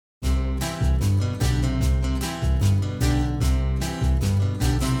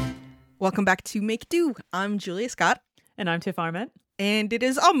Welcome back to Make Do. I'm Julia Scott. And I'm Tiff Arment. And it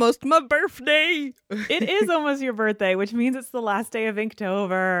is almost my birthday. It is almost your birthday, which means it's the last day of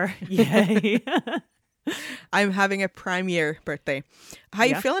Inktober. Yay. I'm having a prime year birthday. How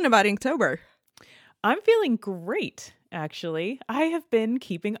you feeling about Inktober? I'm feeling great, actually. I have been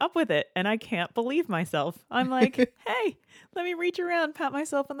keeping up with it, and I can't believe myself. I'm like, hey, let me reach around, pat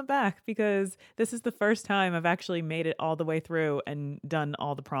myself on the back, because this is the first time I've actually made it all the way through and done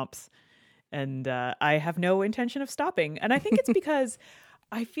all the prompts. And I have no intention of stopping. And I think it's because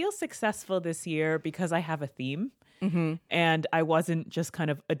I feel successful this year because I have a theme. Mm-hmm. And I wasn't just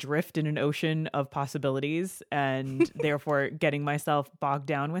kind of adrift in an ocean of possibilities and therefore getting myself bogged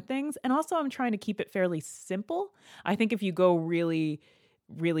down with things. And also I'm trying to keep it fairly simple. I think if you go really,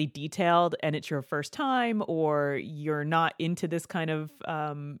 really detailed and it's your first time or you're not into this kind of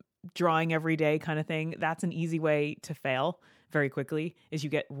drawing every day kind of thing, that's an easy way to fail very quickly, is you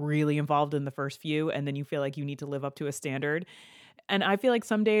get really involved in the first few and then you feel like you need to live up to a standard. And I feel like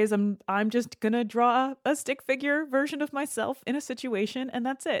some days I'm just gonna draw a stick figure version of myself in a situation, and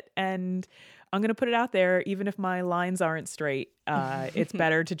that's it. And I'm gonna put it out there, even if my lines aren't straight. It's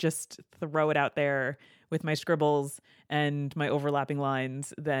better to just throw it out there with my scribbles and my overlapping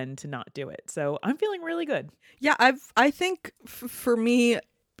lines than to not do it. So I'm feeling really good. Yeah, I think for me,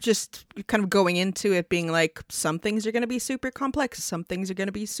 just kind of going into it being like, some things are going to be super complex, some things are going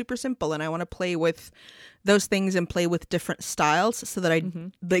to be super simple, and I want to play with those things and play with different styles so that I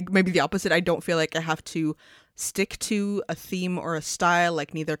like maybe the opposite. I don't feel like I have to stick to a theme or a style,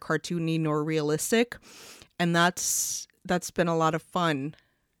 like neither cartoony nor realistic, and that's been a lot of fun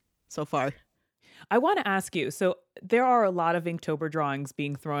so far. I want to ask you, so there are a lot of Inktober drawings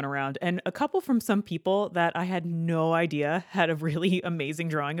being thrown around, and a couple from some people that I had no idea had a really amazing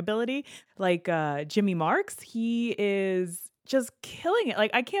drawing ability. Like Jimmy Marks, he is just killing it.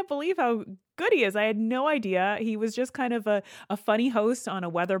 Like, I can't believe how good he is. I had no idea. He was just kind of a funny host on a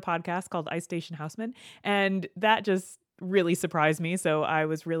weather podcast called Ice Station Houseman, and that just really surprised me. So I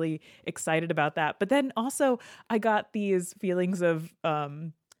was really excited about that. But then also I got these feelings of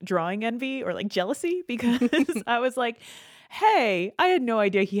drawing envy or like jealousy, because I was like, hey, I had no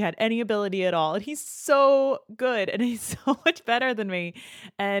idea he had any ability at all, and he's so good and he's so much better than me,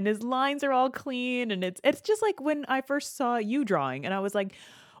 and his lines are all clean, and it's just like when I first saw you drawing and I was like,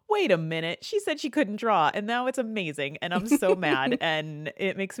 wait a minute, she said she couldn't draw and now it's amazing, and I'm so mad, and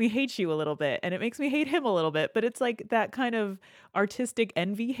it makes me hate you a little bit and it makes me hate him a little bit, but it's like that kind of artistic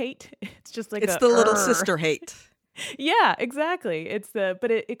envy hate. It's just like it's the little sister hate. Yeah, exactly.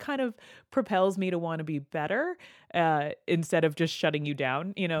 But it kind of propels me to want to be better instead of just shutting you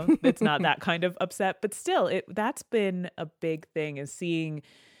down. You know, it's not that kind of upset, but still, that's been a big thing, is seeing,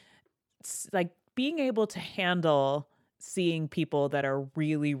 like, being able to handle seeing people that are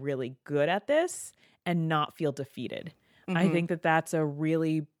really, really good at this and not feel defeated. Mm-hmm. I think that's a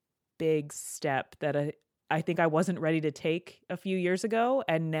really big step that I think I wasn't ready to take a few years ago,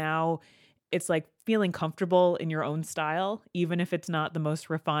 and now it's like feeling comfortable in your own style, even if it's not the most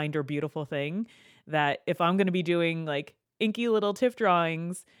refined or beautiful thing. That if I'm going to be doing like inky little Tiff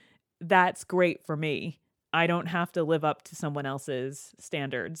drawings, that's great for me. I don't have to live up to someone else's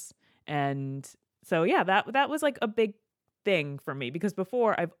standards. And so, yeah, that was like a big thing for me, because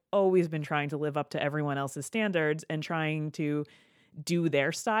before I've always been trying to live up to everyone else's standards and trying to do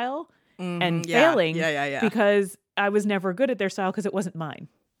their style and failing because I was never good at their style because it wasn't mine.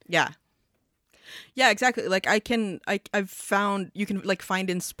 Yeah, exactly. Like I've found you can like find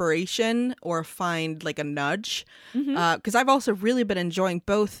inspiration or find like a nudge. Because I've also really been enjoying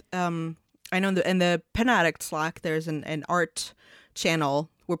both. I know in the Pen Addict Slack, there's an art channel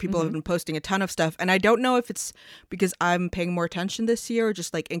where people have been posting a ton of stuff. And I don't know if it's because I'm paying more attention this year or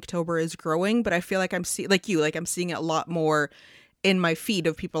just like Inktober is growing, but I feel like I'm seeing it a lot more in my feed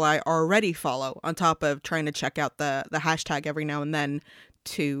of people I already follow, on top of trying to check out the hashtag every now and then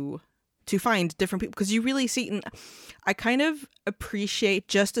to find different people, because you really see, and I kind of appreciate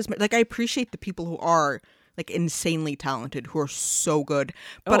just as much, like I appreciate the people who are like insanely talented, who are so good,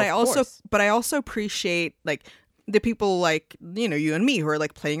 but I also appreciate like the people like, you know, you and me, who are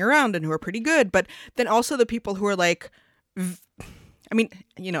like playing around and who are pretty good, but then also the people who are like, I mean,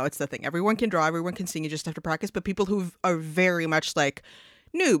 you know, it's the thing, everyone can draw, everyone can sing, you just have to practice, but people who are very much like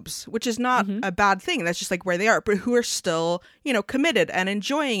noobs, which is not a bad thing, that's just like where they are, but who are still, you know, committed and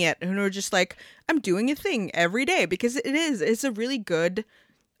enjoying it, and who are just like, I'm doing a thing every day, because it's a really good,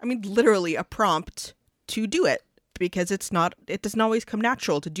 I mean, literally a prompt to do it, because it doesn't always come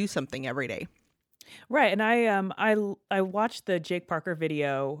natural to do something every day. Right. And I watched the Jake Parker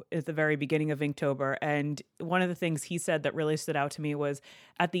video at the very beginning of Inktober, and one of the things he said that really stood out to me was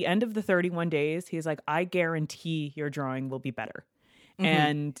at the end of the 31 days, he's like, I guarantee your drawing will be better.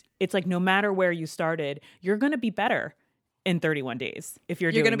 And it's like, no matter where you started, you're going to be better in 31 days if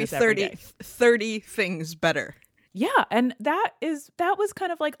you're doing going to be this every 30, day. 30 things better. Yeah, and that was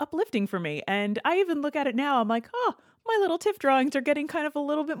kind of like uplifting for me. And I even look at it now, I'm like, oh, my little TIFF drawings are getting kind of a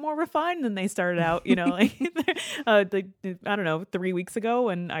little bit more refined than they started out, like I don't know, 3 weeks ago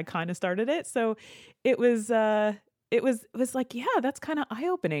when I kind of started it. So it was like, yeah, that's kind of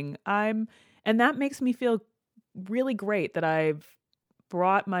eye-opening. And that makes me feel really great that I've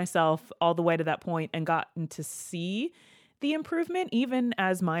brought myself all the way to that point and gotten to see the improvement, even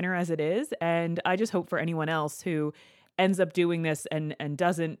as minor as it is. And I just hope for anyone else who ends up doing this and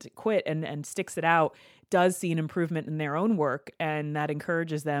doesn't quit and sticks it out, does see an improvement in their own work, and that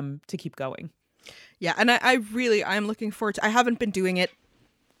encourages them to keep going. Yeah, and I'm looking forward to, I haven't been doing it,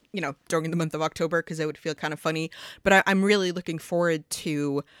 during the month of October because it would feel kind of funny, but I'm really looking forward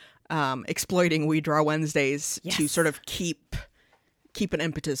to exploiting We Draw Wednesdays to sort of keep an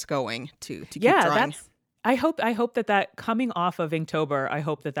impetus going to keep drawing. I hope that coming off of Inktober, I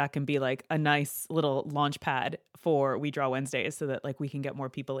hope that can be like a nice little launch pad for We Draw Wednesdays, so that like we can get more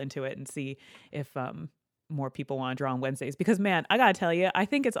people into it and see if more people want to draw on Wednesdays. Because man, I gotta tell you, I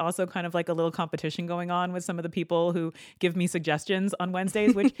think it's also kind of like a little competition going on with some of the people who give me suggestions on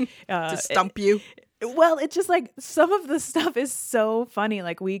Wednesdays, which to stump you. Well, it's just like some of the stuff is so funny.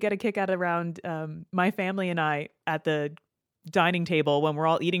 Like we get a kick out around my family and I at the dining table when we're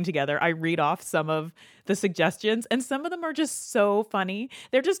all eating together. I read off some of the suggestions, and some of them are just so funny.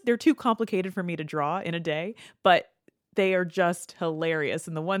 They're too complicated for me to draw in a day, but they are just hilarious.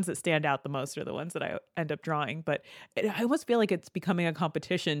 And the ones that stand out the most are the ones that I end up drawing. But I almost feel like it's becoming a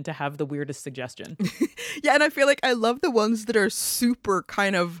competition to have the weirdest suggestion. Yeah, and I feel like I love the ones that are super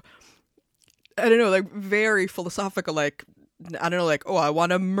kind of, I don't know, like very philosophical, like, I don't know, like, oh, I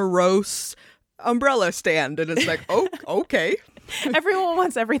want a morose umbrella stand. And it's like, oh, okay. Everyone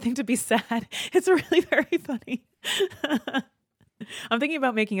wants everything to be sad. It's really very funny. I'm thinking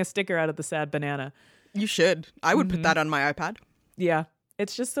about making a sticker out of the sad banana. You should. I would put that on my iPad. Yeah.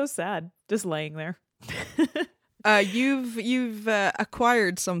 It's just so sad, just laying there. You've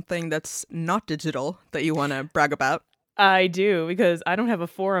acquired something that's not digital that you want to brag about. I do, because I don't have a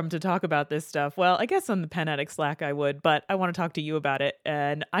forum to talk about this stuff. Well, I guess on the Pen Addict Slack I would, but I want to talk to you about it.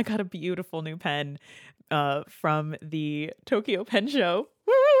 And I got a beautiful new pen from the Tokyo Pen Show.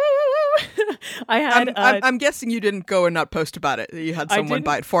 I'm guessing you didn't go and not post about it. You had someone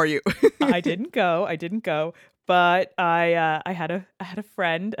buy it for you. I didn't go, but I had a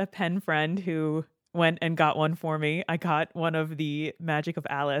friend, a pen friend, who went and got one for me. I got one of the Magic of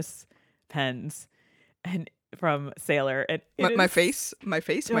Alice pens, and from Sailor. My face, my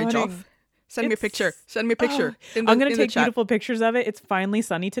jaw. Send me a picture. I'm going to take beautiful pictures of it. It's finally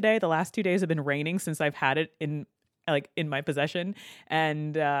sunny today. The last 2 days have been raining since I've had it in my possession.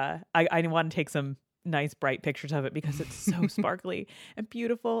 And I want to take some nice bright pictures of it because it's so sparkly and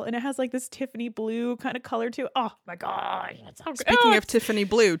beautiful. And it has like this Tiffany blue kind of color to it. Oh my gosh. That's so Speaking of Tiffany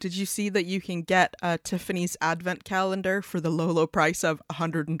blue, did you see that you can get a Tiffany's advent calendar for the low price of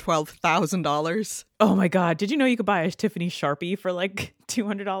 $112,000? Oh my God. Did you know you could buy a Tiffany Sharpie for like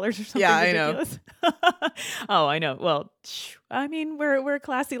 $200 or something? Yeah, ridiculous? I know. Oh, I know. Well, I mean, we're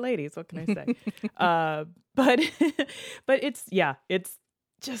classy ladies. What can I say? But it's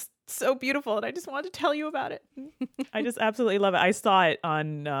just so beautiful, and I just wanted to tell you about it. I just absolutely love it. I saw it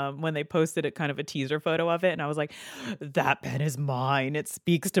on when they posted it, kind of a teaser photo of it, and I was like, that pen is mine. It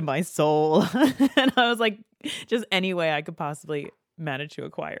speaks to my soul. And I was like, just any way I could possibly manage to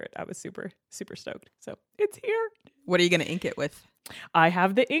acquire it. I was super, super stoked. So it's here. What are you going to ink it with? I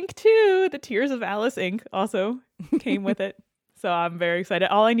have the ink too. The Tears of Alice ink also came with it. So I'm very excited.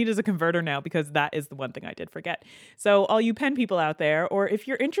 All I need is a converter now, because that is the one thing I did forget. So all you pen people out there, or if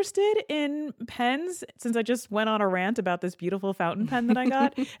you're interested in pens, since I just went on a rant about this beautiful fountain pen that I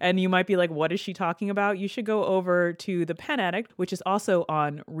got, and you might be like, what is she talking about? You should go over to the Pen Addict, which is also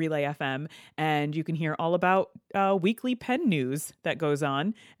on Relay FM, and you can hear all about weekly pen news that goes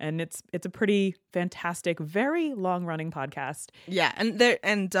on. And it's a pretty fantastic, very long running podcast. Yeah.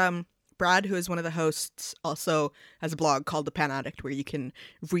 And Brad, who is one of the hosts, also has a blog called The Pen Addict, where you can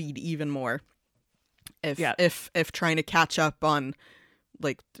read even more if trying to catch up on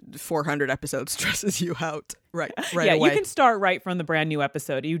like 400 episodes stresses you out right yeah, away. You can start right from the brand new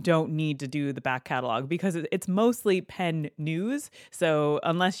episode. You don't need to do the back catalog, because it's mostly pen news. So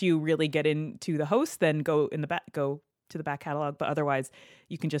unless you really get into the host, then go to the back catalog, but otherwise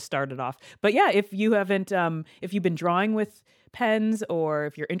you can just start it off. But yeah, if you haven't, if you've been drawing with pens or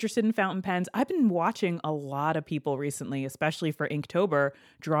if you're interested in fountain pens, I've been watching a lot of people recently, especially for Inktober,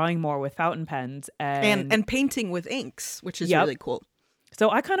 drawing more with fountain pens and painting with inks, which is Yep. really cool. So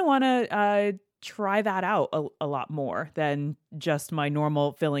I kind of want to try that out a lot more than just my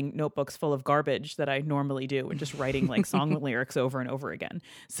normal filling notebooks full of garbage that I normally do and just writing like song lyrics over and over again.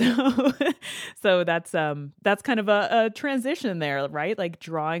 So that's kind of a transition there, right? Like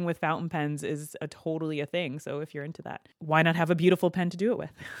drawing with fountain pens is totally a thing. So if you're into that, why not have a beautiful pen to do it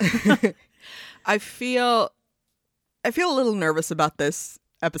with? I feel a little nervous about this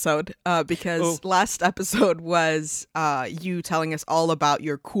episode because last episode was you telling us all about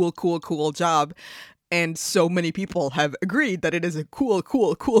your cool job, and so many people have agreed that it is a cool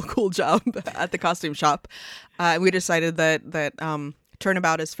job at the costume shop. We decided that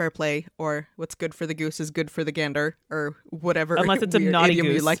turnabout is fair play, or what's good for the goose is good for the gander, or whatever. Unless it's a naughty idiom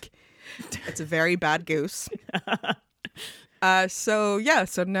goose. you like. It's a very bad goose. So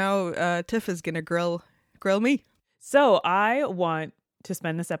now Tiff is gonna grill me. So I want to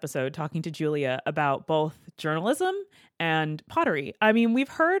spend this episode talking to Julia about both journalism and pottery. I mean, we've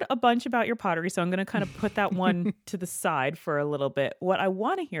heard a bunch about your pottery, so I'm going to kind of put that one to the side for a little bit. What I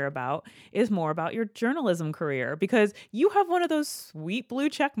want to hear about is more about your journalism career, because you have one of those sweet blue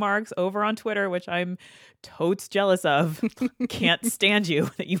check marks over on Twitter, which I'm totes jealous of. Can't stand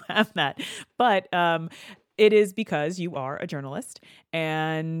you that you have that. But it is because you are a journalist,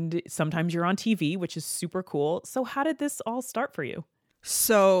 and sometimes you're on TV, which is super cool. So how did this all start for you?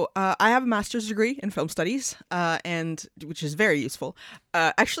 So I have a master's degree in film studies, and which is very useful.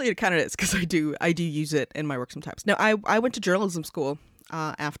 Actually, it kind of is, because I do use it in my work sometimes. No, I went to journalism school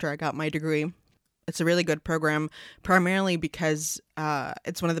after I got my degree. It's a really good program, primarily because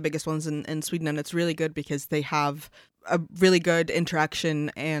it's one of the biggest ones in Sweden, and it's really good because they have a really good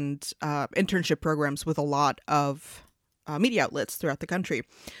interaction and internship programs with a lot of media outlets throughout the country.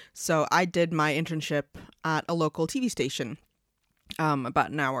 So I did my internship at a local TV station,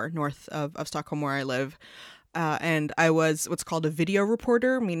 about an hour north of Stockholm, where I live. And I was what's called a video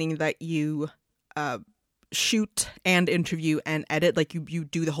reporter, meaning that you shoot and interview and edit, like you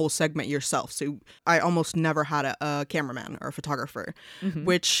do the whole segment yourself. So I almost never had a cameraman or a photographer,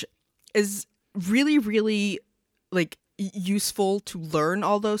 which is really, really like useful to learn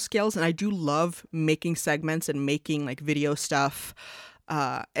all those skills. And I do love making segments and making like video stuff.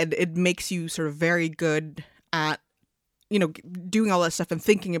 And it makes you sort of very good at, doing all that stuff and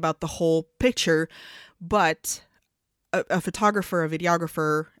thinking about the whole picture. But a photographer, a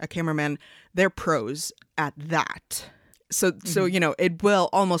videographer, a cameraman, they're pros at that. So it will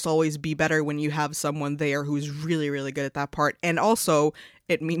almost always be better when you have someone there who's really, really good at that part. And also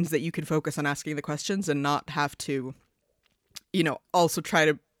it means that you can focus on asking the questions and not have to, also try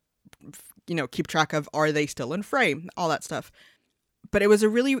to, keep track of, are they still in frame, all that stuff. But it was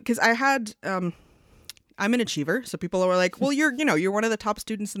because I had, I'm an achiever, so people were like, well, you're one of the top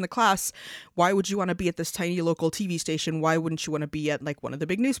students in the class. Why would you want to be at this tiny local TV station? Why wouldn't you want to be at like one of the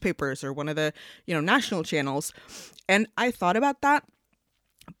big newspapers or one of the, national channels? And I thought about that,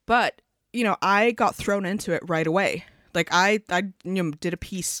 but, I got thrown into it right away. Like I did a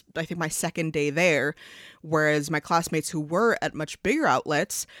piece, I think my second day there, whereas my classmates who were at much bigger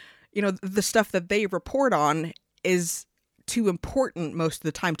outlets, the stuff that they report on is too important most of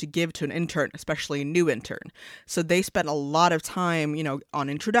the time to give to an intern, especially a new intern. So they spent a lot of time, on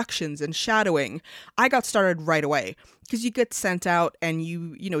introductions and shadowing. I got started right away because you get sent out and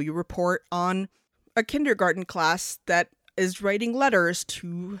you report on a kindergarten class that is writing letters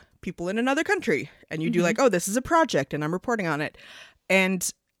to people in another country. And you do like, oh, this is a project and I'm reporting on it.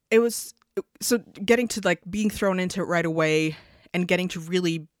 And it was, so getting to like being thrown into it right away and getting to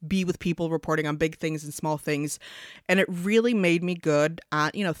really be with people reporting on big things and small things. And it really made me good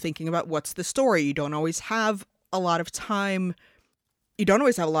at, thinking about what's the story. You don't always have a lot of time. You don't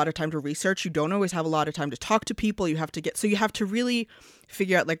always have a lot of time to research. You don't always have a lot of time to talk to people. You have to really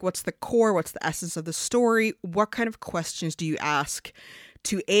figure out like what's the core, what's the essence of the story? What kind of questions do you ask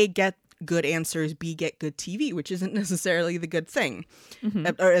to A, get good answers, B, get good TV, which isn't necessarily the good thing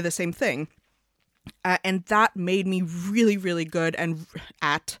or the same thing. And that made me really, really good and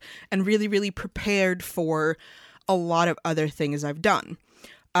really, really prepared for a lot of other things I've done.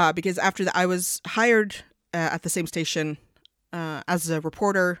 Because after that, I was hired at the same station as a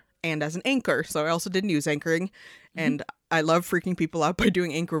reporter and as an anchor. So I also did news anchoring, and I love freaking people out by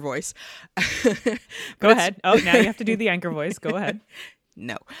doing anchor voice. Go ahead. Oh, now you have to do the anchor voice. Go ahead.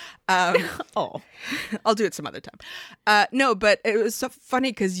 No. Oh, I'll do it some other time. No, but it was so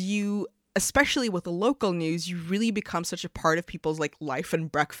funny because especially with the local news, you really become such a part of people's like life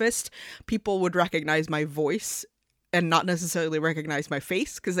and breakfast. People would recognize my voice and not necessarily recognize my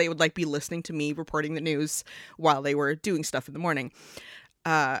face because they would like be listening to me reporting the news while they were doing stuff in the morning,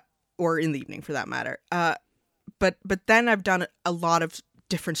 or in the evening for that matter. But then I've done a lot of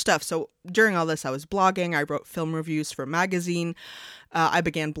different stuff. So during all this, I was blogging. I wrote film reviews for a magazine. I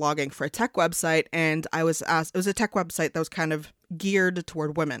began blogging for a tech website, and I was asked. It was a tech website that was kind of geared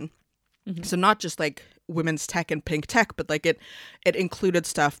toward women. Mm-hmm. So not just like women's tech and pink tech, but like it included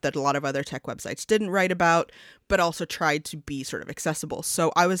stuff that a lot of other tech websites didn't write about, but also tried to be sort of accessible.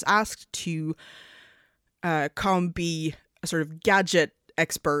 So I was asked to come be a sort of gadget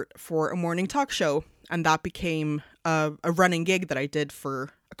expert for a morning talk show, and that became a running gig that I did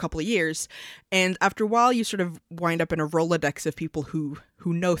for a couple of years. And after a while, you sort of wind up in a Rolodex of people who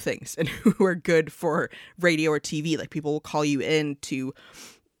know things and who are good for radio or TV. Like people will call you in to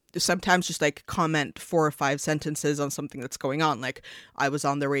sometimes just like comment 4 or 5 sentences on something that's going on. Like I was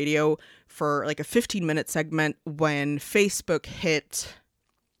on the radio for like a 15-minute segment when Facebook hit,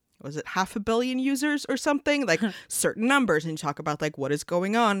 was it 500 million users or something, like certain numbers, and you talk about like what is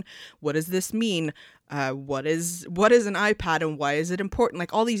going on, what does this mean, what is an iPad and why is it important,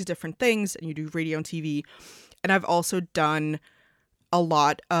 like all these different things. And you do radio and TV. And I've also done a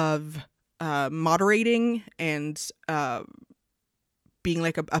lot of moderating and being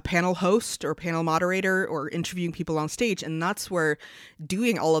like a panel host or panel moderator or interviewing people on stage. And that's where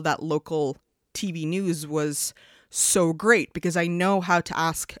doing all of that local TV news was so great, because I know how to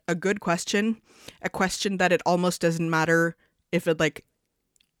ask a good question, a question that it almost doesn't matter if it like,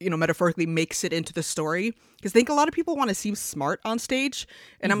 you know, metaphorically makes it into the story. Because I think a lot of people want to seem smart on stage.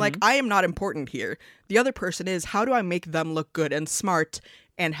 And I'm like, I am not important here. The other person is. How do I make them look good and smart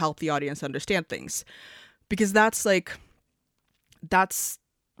and help the audience understand things? Because that's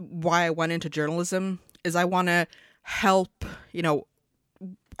why I went into journalism, is I want to help, you know,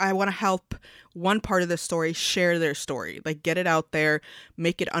 I want to help one part of the story share their story, like get it out there,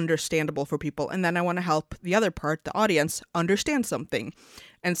 make it understandable for people. And then I want to help the other part, the audience, understand something.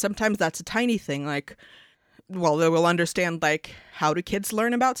 And sometimes that's a tiny thing, like, well, they will understand, like, how do kids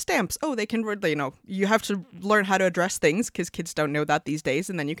learn about stamps? Oh, they can, you know, you have to learn how to address things because kids don't know that these days.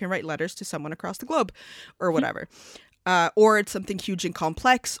 And then you can write letters to someone across the globe or whatever. Or it's something huge and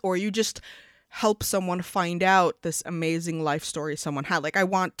complex, or you just help someone find out this amazing life story someone had. Like, I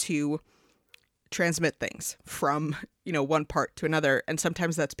want to transmit things from, you know, one part to another. And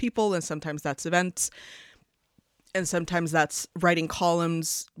sometimes that's people, and sometimes that's events. And sometimes that's writing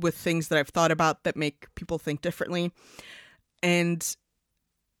columns with things that I've thought about that make people think differently. And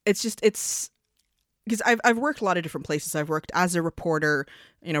it's because I've worked a lot of different places. I've worked as a reporter,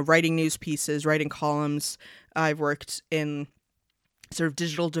 you know, writing news pieces, writing columns. I've worked in sort of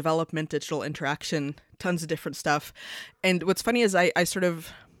digital development, digital interaction, tons of different stuff. And what's funny is I sort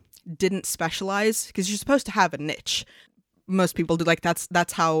of didn't specialize, because you're supposed to have a niche. Most people do, like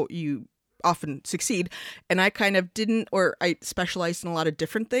that's how you often succeed. And I kind of didn't, or I specialized in a lot of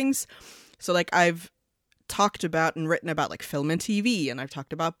different things. So like I've talked about and written about like film and TV, and I've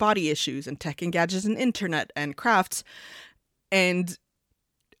talked about body issues and tech and gadgets and internet and crafts. And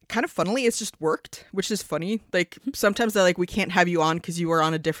kind of funnily, it's just worked, which is funny. Like sometimes they're like, we can't have you on because you were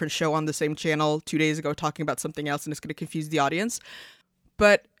on a different show on the same channel 2 days ago talking about something else, and it's going to confuse the audience.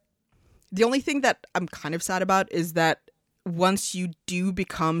 But the only thing that I'm kind of sad about is that once you do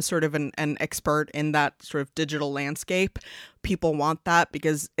become sort of an expert in that sort of digital landscape, people want that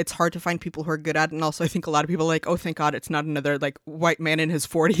because it's hard to find people who are good at it. And also I think a lot of people are like, oh, thank God it's not another like white man in his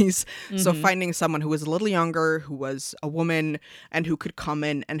 40s. Mm-hmm. So finding someone who was a little younger, who was a woman, and who could come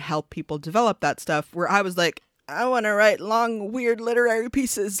in and help people develop that stuff, where I was like, I want to write long, weird literary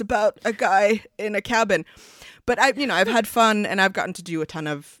pieces about a guy in a cabin. But I've had fun, and I've gotten to do a ton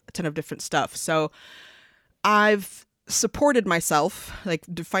of different stuff. So I've supported myself, like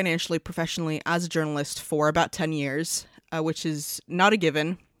financially, professionally, as a journalist for about 10 years, which is not a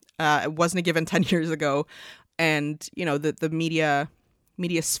given. It wasn't a given 10 years ago. And, you know, the media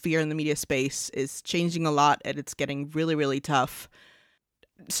sphere and the media space is changing a lot, and it's getting really, really tough.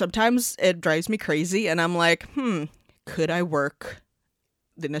 Sometimes it drives me crazy, and I'm like, could I work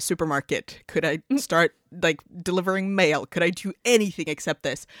in a supermarket? Could I start like delivering mail? Could I do anything except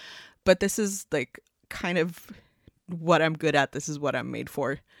this? But this is like kind of what I'm good at. This is what I'm made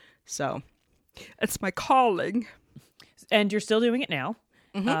for. So it's my calling. And you're still doing it now.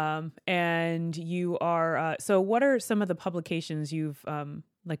 Mm-hmm. And you are, so what are some of the publications you've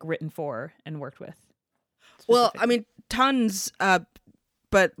like written for and worked with? Well, I mean, tons.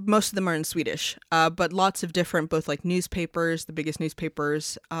 but most of them are in Swedish. But lots of different, both like newspapers, the biggest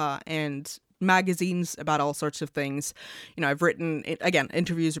newspapers, and magazines about all sorts of things. You know, I've written, again,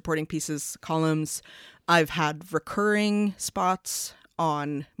 interviews, reporting pieces, columns. I've had recurring spots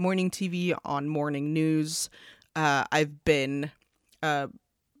on morning TV, on morning news. I've been a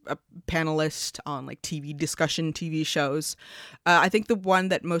panelist on like TV discussion TV shows. I think the one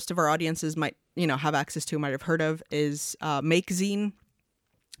that most of our audiences might, you know, have access to, might have heard of, is Make Zine,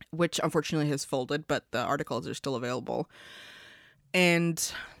 which unfortunately has folded, but the articles are still available.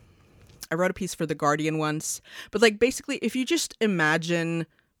 And I wrote a piece for The Guardian once. But like basically, if you just imagine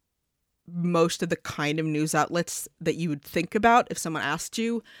most of the kind of news outlets that you would think about if someone asked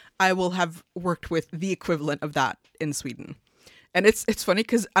you, I will have worked with the equivalent of that in Sweden. And it's funny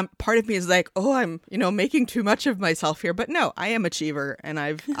because part of me is like, oh, I'm, you know, making too much of myself here. But no, I am achiever, and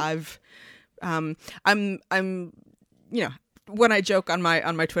I'm you know, when I joke on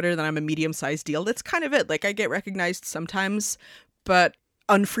my Twitter that I'm a medium-sized deal, that's kind of it. Like, I get recognized sometimes, but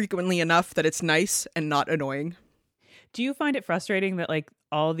unfrequently enough that it's nice and not annoying. Do you find it frustrating that like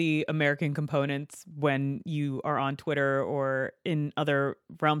all the American components when you are on Twitter or in other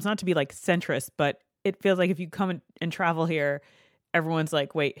realms, not to be like centrist, but it feels like if you come and travel here, everyone's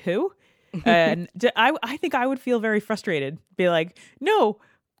like, wait, who? And I think I would feel very frustrated. Be like, no,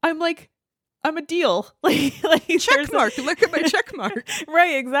 I'm a deal. like check mark. Look at my check mark.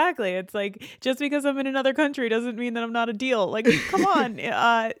 Right, exactly. It's like, just because I'm in another country doesn't mean that I'm not a deal. Like, come on.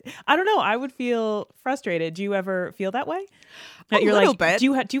 I don't know. I would feel frustrated. Do you ever feel that way? That a little bit. Do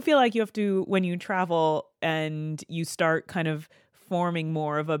you feel like you have to, when you travel and you start kind of forming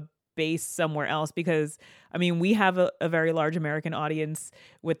more of a base somewhere else? Because I mean, we have a very large American audience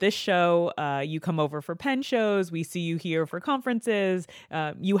with this show. You come over for pen shows. We see you here for conferences.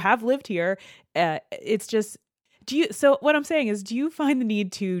 You have lived here. It's just, so what I'm saying is, do you find the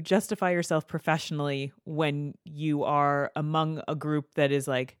need to justify yourself professionally when you are among a group that is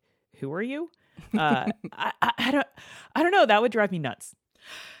like, who are you? I don't know. That would drive me nuts.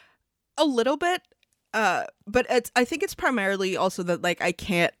 A little bit. But I think it's primarily also that like I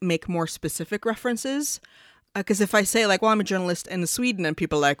can't make more specific references, because if I say like, well, I'm a journalist in Sweden, and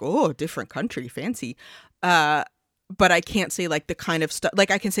people are like, oh, different country, fancy, but I can't say like the kind of stuff, like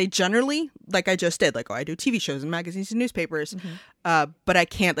I can say generally, like I just did, like, oh, I do TV shows and magazines and newspapers, but I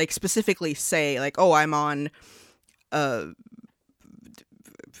can't like specifically say like, oh, I'm on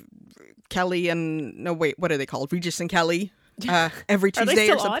Kelly and no wait, what are they called, Regis and Kelly every Tuesday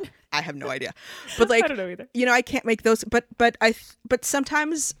or something. On? I have no idea, but like, I don't know either. You know, I can't make those. But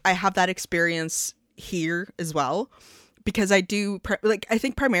sometimes I have that experience here as well, because I do I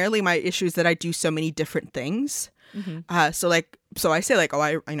think primarily my issue is that I do so many different things. So I say like, oh,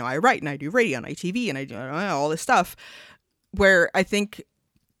 I know I write and I do radio and ITV and I do all this stuff, where I think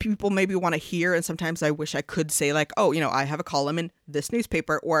people maybe want to hear, and sometimes I wish I could say like, oh, you know, I have a column in this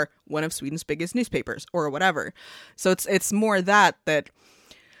newspaper or one of Sweden's biggest newspapers or whatever. So it's more that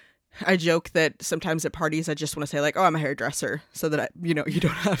I joke that sometimes at parties I just want to say like, oh, I'm a hairdresser, so that you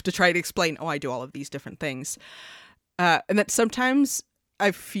don't have to try to explain, oh, I do all of these different things. And that sometimes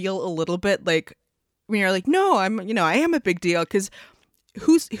I feel a little bit like when you're like, no, I am a big deal, because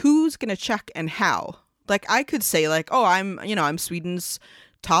who's gonna check and how? Like I could say like, oh, I'm Sweden's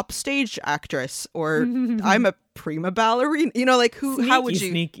top stage actress, or I'm a prima ballerina, like sneaky, how would you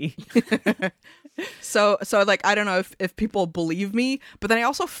sneaky. So like, I don't know if people believe me, but then I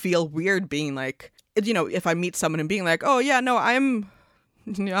also feel weird being like, if I meet someone and being like, oh yeah, no, I'm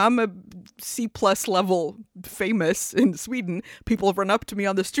a C+ level famous in Sweden. People run up to me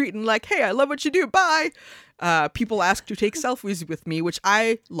on the street and like, hey, I love what you do. Bye. People ask to take selfies with me, which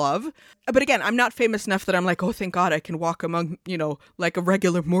I love. But again, I'm not famous enough that I'm like, oh, thank God I can walk among, like a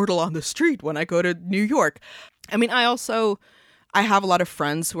regular mortal on the street when I go to New York. I mean, I have a lot of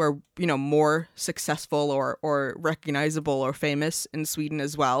friends who are, more successful or recognizable or famous in Sweden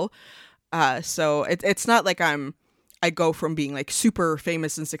as well. So it's not like I go from being like super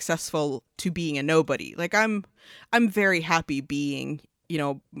famous and successful to being a nobody. Like I'm very happy being,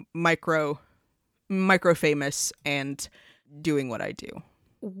 micro famous and doing what I do.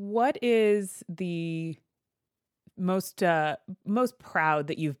 What is the most proud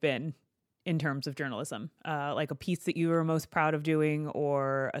that you've been in terms of journalism? Like a piece that you were most proud of doing,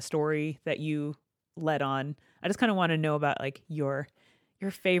 or a story that you led on? I just kind of want to know about like your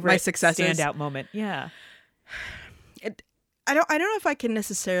favorite, my successes, standout moment. Yeah. I don't know if I can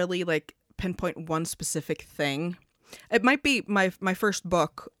necessarily like pinpoint one specific thing. It might be my first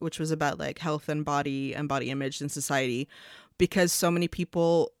book, which was about like health and body image in society, because so many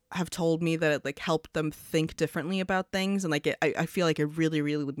people have told me that it like helped them think differently about things, and like I feel like it really,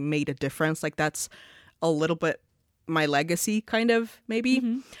 really made a difference. Like that's a little bit my legacy, kind of,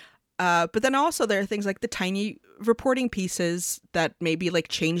 maybe. But then also there are things like the tiny reporting pieces that maybe like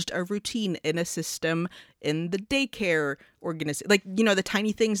changed a routine in a system in the daycare organization. Like, you know, the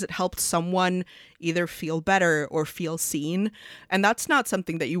tiny things that helped someone either feel better or feel seen. And that's not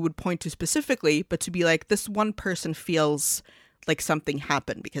something that you would point to specifically, but to be like, this one person feels like something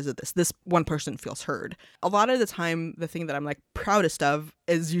happened because of this. This one person feels heard. A lot of the time, the thing that I'm like proudest of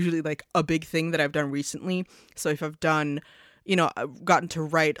is usually like a big thing that I've done recently. So if I've done, you know, I've gotten to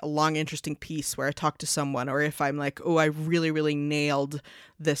write a long, interesting piece where I talk to someone, or if I'm like, oh, I really, really nailed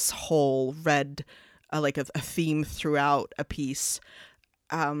this whole read like a theme throughout a piece.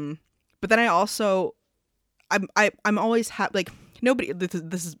 But then I also, I'm always like, nobody,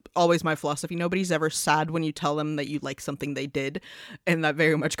 this is always my philosophy. Nobody's ever sad when you tell them that you like something they did. And that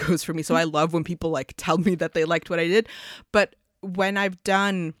very much goes for me. So I love when people like tell me that they liked what I did. But when I've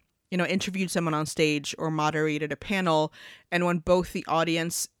done, you know, interviewed someone on stage or moderated a panel, and when both the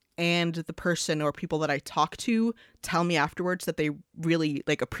audience and the person or people that I talk to tell me afterwards that they really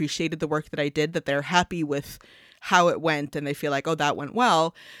like appreciated the work that I did, that they're happy with how it went and they feel like, oh, that went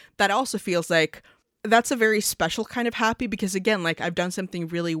well, that also feels like that's a very special kind of happy, because again, like I've done something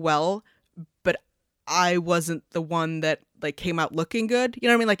really well, but I wasn't the one that like came out looking good. You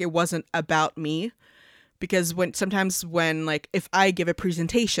know what I mean? Like it wasn't about me. Because sometimes when like if I give a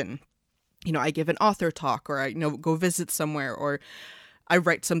presentation, you know, I give an author talk, or I, you know, go visit somewhere, or I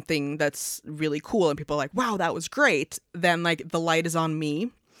write something that's really cool and people are like, wow, that was great, then like the light is on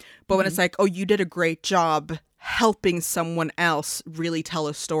me. But when it's like, oh, you did a great job helping someone else really tell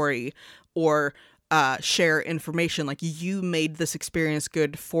a story or share information, like you made this experience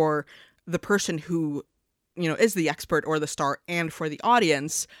good for the person who, you know, is the expert or the star, and for the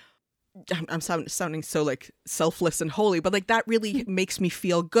audience. I'm sounding so like selfless and holy, but like that really makes me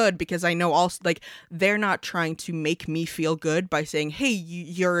feel good, because I know also like they're not trying to make me feel good by saying, hey,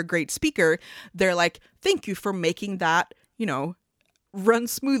 you're a great speaker. They're like, thank you for making that, you know, run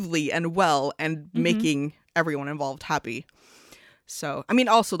smoothly and well, and making everyone involved happy. So, I mean,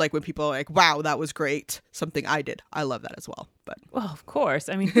 also like when people are like, wow, that was great, something I did, I love that as well. But well, of course.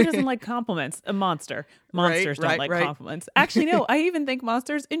 I mean, who doesn't like compliments? A monster. Monsters don't like compliments. Actually, no, I even think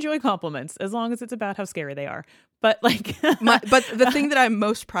monsters enjoy compliments as long as it's about how scary they are. But like, but the thing that I'm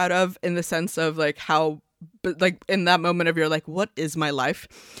most proud of, in the sense of like how, but like in that moment of you're like, what is my life,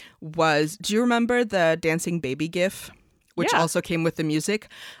 was, do you remember the dancing baby gif, which also came with the music?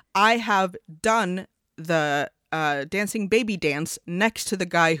 I have done the dancing baby dance next to the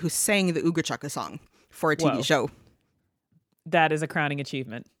guy who sang the Ooga Chaka song for a TV show. That is a crowning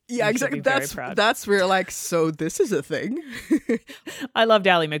achievement. Yeah, exactly. That's where like, so this is a thing. I loved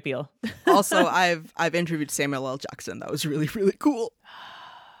Ally McBeal. Also, I've interviewed Samuel L. Jackson. That was really, really cool.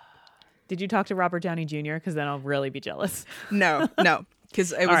 Did you talk to Robert Downey Jr.? Because then I'll really be jealous. No,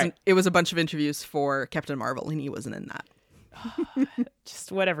 because it was a bunch of interviews for Captain Marvel, and he wasn't in that.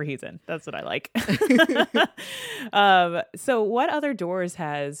 Just whatever he's in. That's what I like. So what other doors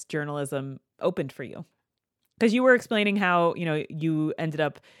has journalism opened for you? Because you were explaining how, you know, you ended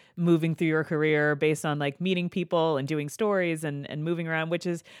up moving through your career based on like meeting people and doing stories and moving around, which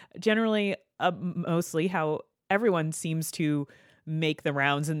is generally mostly how everyone seems to make the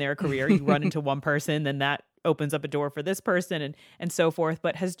rounds in their career. You run into one person, then that opens up a door for this person and so forth.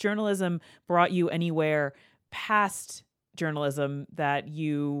 But has journalism brought you anywhere past journalism that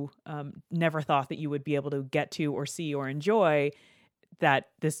you never thought that you would be able to get to or see or enjoy, that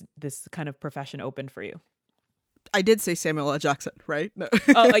this kind of profession opened for you? I did say Samuel L. Jackson, right? No.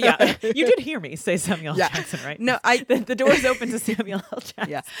 Oh, yeah. You did hear me say Samuel L. Jackson, right? No, the door's open to Samuel L. Jackson.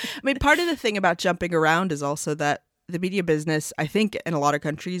 Yeah. I mean, part of the thing about jumping around is also that the media business, I think in a lot of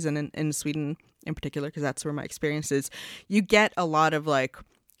countries and in Sweden in particular, because that's where my experience is, you get a lot of like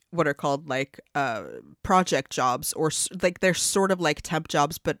what are called like project jobs, or like they're sort of like temp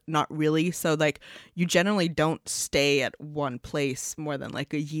jobs, but not really. So like you generally don't stay at one place more than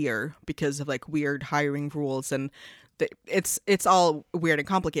like a year because of like weird hiring rules, and it's all weird and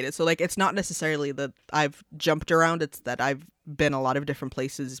complicated. So like it's not necessarily that I've jumped around, it's that I've been a lot of different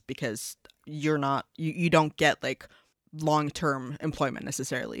places, because you don't get like long-term employment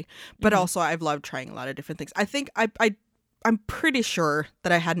necessarily. But also I've loved trying a lot of different things. I think I'm pretty sure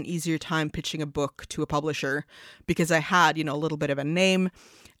that I had an easier time pitching a book to a publisher, because I had, you know, a little bit of a name,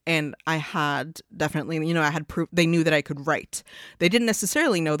 and I had definitely, you know, I had proof. They knew that I could write. They didn't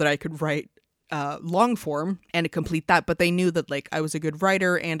necessarily know that I could write long form and complete that, but they knew that like I was a good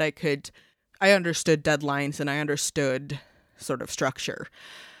writer, and I understood deadlines, and I understood sort of structure.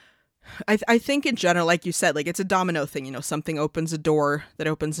 I think in general, like you said, like it's a domino thing, you know, something opens a door that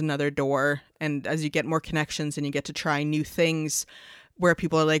opens another door. And as you get more connections and you get to try new things where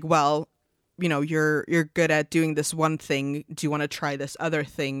people are like, well, you know, you're good at doing this one thing. Do you want to try this other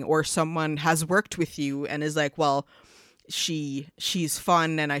thing? Or someone has worked with you and is like, well, she's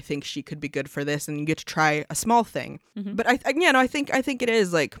fun and I think she could be good for this, and you get to try a small thing. But I think it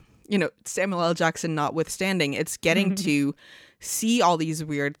is like, you know, Samuel L. Jackson notwithstanding, it's getting to see all these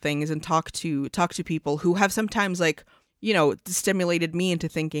weird things and talk to people who have sometimes, like, you know, stimulated me into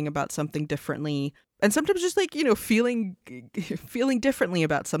thinking about something differently, and sometimes just like, you know, feeling differently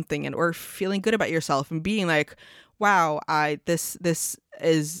about something, and or feeling good about yourself and being like, wow, this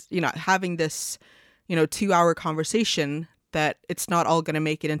is, you know, having this, you know, 2-hour conversation that it's not all going to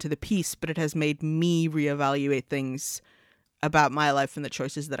make it into the piece, but it has made me reevaluate things about my life and the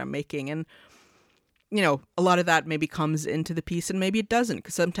choices that I'm making. And, you know, a lot of that maybe comes into the piece and maybe it doesn't,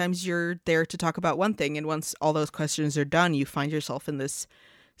 because sometimes you're there to talk about one thing, and once all those questions are done, you find yourself in this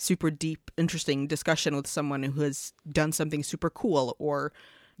super deep, interesting discussion with someone who has done something super cool or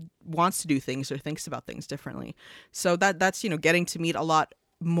wants to do things or thinks about things differently. So that's, you know, getting to meet a lot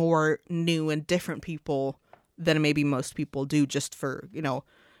more new and different people than maybe most people do, just for, you know,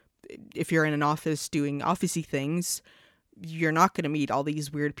 if you're in an office doing officey things, you're not going to meet all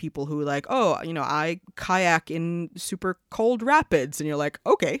these weird people who are like, oh, you know, I kayak in super cold rapids, and you're like,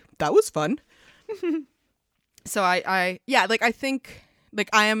 okay, that was fun. So I think like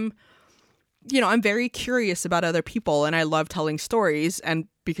I am, you know, I'm very curious about other people, and I love telling stories, and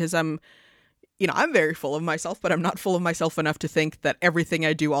because I'm very full of myself, but I'm not full of myself enough to think that everything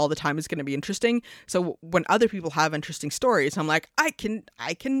I do all the time is going to be interesting. So when other people have interesting stories, I'm like, I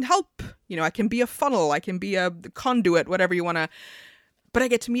can help, you know, I can be a funnel, I can be a conduit, whatever you want to, but I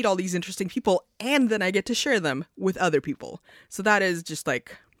get to meet all these interesting people, and then I get to share them with other people. So that is just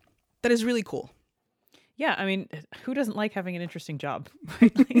like, that is really cool. Yeah, I mean, who doesn't like having an interesting job?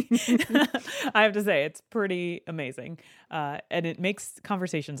 I have to say, it's pretty amazing. And it makes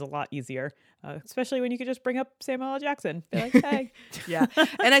conversations a lot easier, especially when you could just bring up Samuel L. Jackson. Be like, hey. Yeah.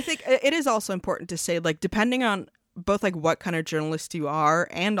 And I think it is also important to say, like, depending on both like what kind of journalist you are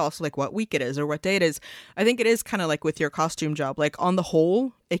and also like what week it is or what day it is, I think it is kind of like with your costume job. Like on the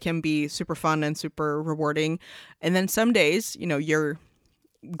whole, it can be super fun and super rewarding. And then some days, you know, you're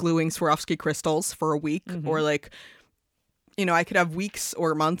gluing Swarovski crystals for a week, or like, you know, I could have weeks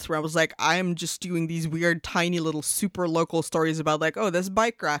or months where I was like, I'm just doing these weird tiny little super local stories about like, oh, this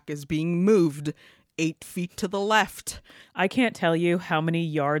bike rack is being moved 8 feet to the left. I can't tell you how many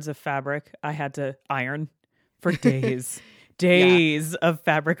yards of fabric I had to iron for days. Days of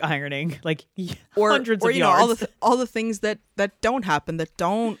fabric ironing, like hundreds of yards. Know, all the things that don't happen, that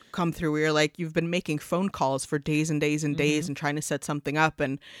don't come through, where like you've been making phone calls for days and days and days and trying to set something up,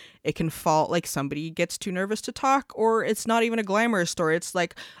 and it can fall, like somebody gets too nervous to talk, or it's not even a glamorous story. It's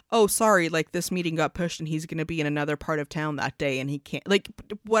like, oh, sorry, like this meeting got pushed and he's going to be in another part of town that day and he can't, like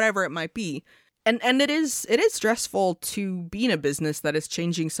whatever it might be. And it is stressful to be in a business that is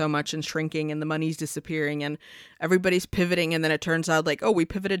changing so much and shrinking, and the money's disappearing and everybody's pivoting, and then it turns out like, oh, we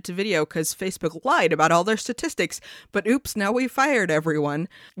pivoted to video because Facebook lied about all their statistics, but oops, now we fired everyone.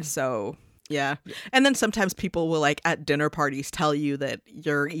 So yeah. And then sometimes people will like at dinner parties tell you that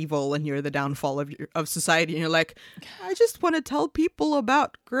you're evil and you're the downfall of society, and you're like, I just want to tell people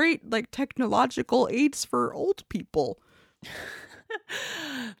about great like technological aids for old people.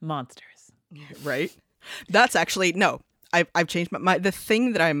 Monsters. Right? That's actually, no, I've changed my the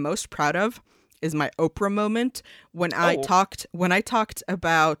thing that I'm most proud of is my Oprah moment when I talked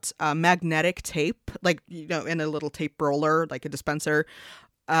about magnetic tape, like, you know, in a little tape roller, like a dispenser.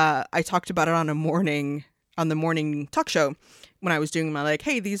 I talked about it on the morning talk show when I was doing my like,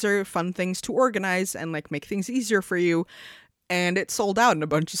 hey, these are fun things to organize and like make things easier for you. And it sold out in a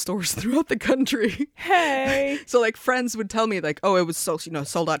bunch of stores throughout the country. Hey. So like friends would tell me like, oh, it was so, you know,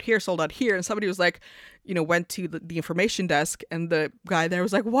 sold out here. And somebody was like, you know, went to the information desk, and the guy there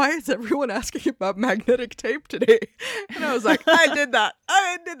was like, why is everyone asking about magnetic tape today? And I was like, I did that.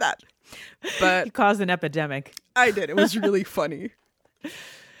 But You caused an epidemic. I did. It was really funny.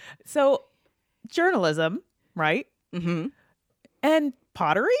 So journalism, right? Mm-hmm. And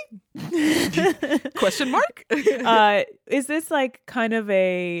pottery? Question mark? Is this like kind of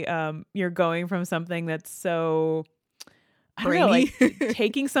a you're going from something that's so, I don't know, like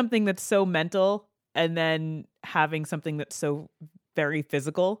taking something that's so mental and then having something that's so very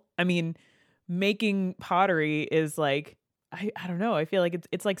physical? I mean, making pottery is like, I don't know, I feel like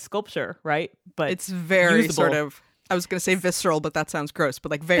it's like sculpture, right? But it's very usable. sort of I was going to say visceral, but that sounds gross, but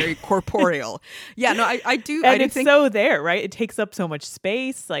like very corporeal. Yeah, no, I do. And I it's think so there, right? It takes up so much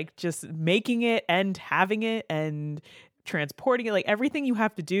space, like just making it and having it and transporting it. Like everything you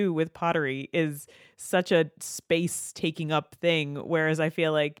have to do with pottery is such a space taking up thing. Whereas I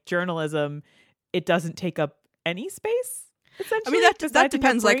feel like journalism, it doesn't take up any space. I mean, that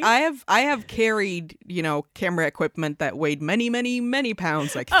depends. Like I have carried, camera equipment that weighed many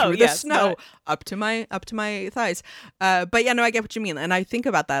pounds, like through the snow up to my thighs. But yeah, no, I get what you mean. And I think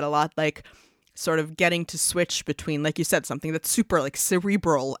about that a lot, like sort of getting to switch between, like you said, something that's super like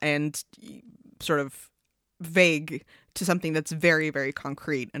cerebral and sort of vague to something that's very, very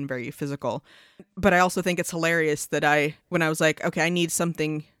concrete and very physical. But I also think it's hilarious that when I was like, okay, I need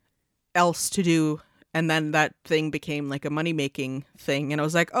something else to do, and then that thing became like a money-making thing. And I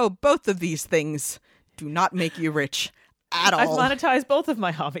was like, oh, both of these things do not make you rich at all. I've monetized both of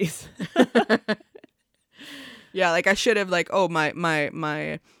my hobbies. Yeah, like I should have like, oh,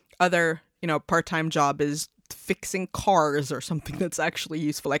 my other, part-time job is fixing cars or something that's actually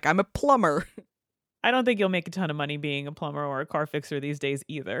useful. Like I'm a plumber. I don't think you'll make a ton of money being a plumber or a car fixer these days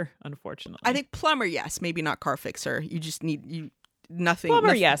either, unfortunately. I think plumber, yes, maybe not car fixer. You just need nothing.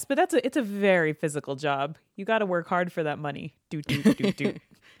 Plumber, yes, but it's a very physical job. You got to work hard for that money. Do.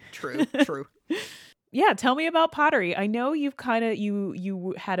 True. Yeah, tell me about pottery. I know you've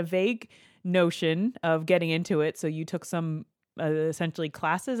you had a vague notion of getting into it, so you took some essentially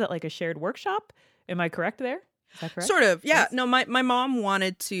classes at like a shared workshop. Am I correct there? Is that correct? Sort of. Yeah. Yes. No, my mom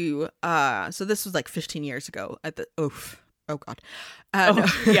wanted to. So this was like 15 years ago. Oh God. No.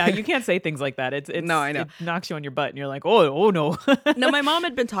 Yeah, you can't say things like that. It's no, I know. It knocks you on your butt, and you're like, oh no. No, my mom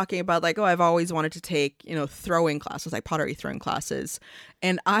had been talking about like, I've always wanted to take throwing classes, like pottery throwing classes,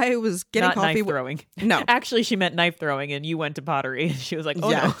 and I was getting Not coffee. Knife throwing. No, actually, she meant knife throwing, and you went to pottery. And she was like,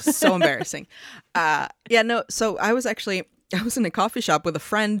 oh yeah, no, so embarrassing. Yeah, no. So I was in a coffee shop with a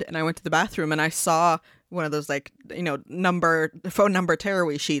friend, and I went to the bathroom, and I saw one of those like phone number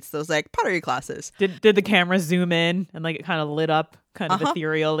tearaway sheets, those like pottery classes. Did the camera zoom in and like it kind of lit up kind of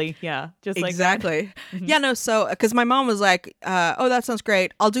ethereally? Yeah, just like exactly. Mm-hmm. Yeah, no. So because my mom was like, oh, that sounds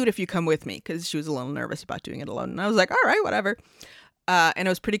great, I'll do it if you come with me, because she was a little nervous about doing it alone, and I was like, all right, whatever. And it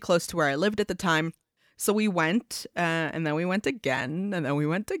was pretty close to where I lived at the time, so we went, and then we went again, and then we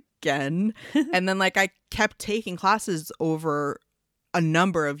went again, and then like I kept taking classes over a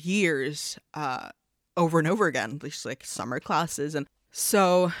number of years, over and over again, just like summer classes. And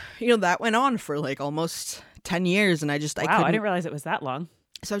so, that went on for like almost 10 years. And I didn't realize it was that long.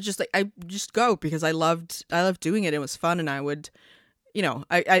 So I just go because I loved doing it. It was fun. And I would,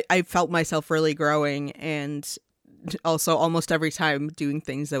 I felt myself really growing. And also almost every time doing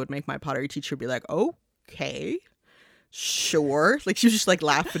things that would make my pottery teacher be like, okay, sure. Like she would just like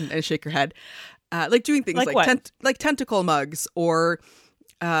laugh and shake her head. Like doing things like tentacle mugs, or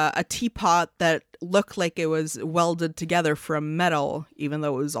a teapot that looked like it was welded together from metal, even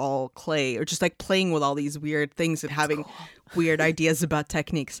though it was all clay, or just like playing with all these weird things and having weird ideas about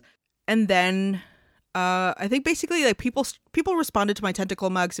techniques. And then I think basically like people responded to my tentacle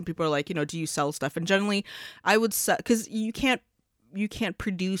mugs, and people are like, do you sell stuff? And generally I would sell, because you can't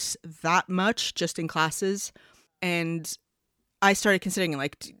produce that much just in classes. And I started considering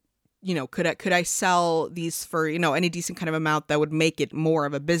like, could I sell these for, any decent kind of amount that would make it more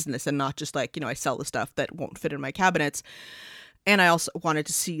of a business, and not just like, I sell the stuff that won't fit in my cabinets. And I also wanted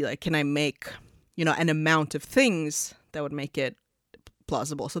to see like, can I make, an amount of things that would make it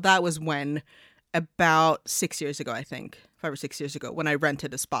plausible. So that was when, about 6 years ago, I think 5 or 6 years ago, when I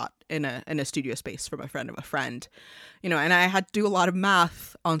rented a spot in a studio space from a friend of a friend, and I had to do a lot of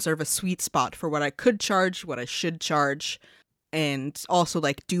math on sort of a sweet spot for what I could charge, what I should charge. And also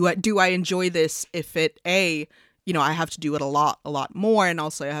like, do I enjoy this if I have to do it a lot more. And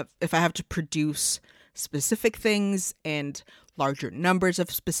also if I have to produce specific things and larger numbers of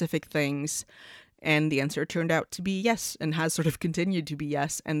specific things. And the answer turned out to be yes, and has sort of continued to be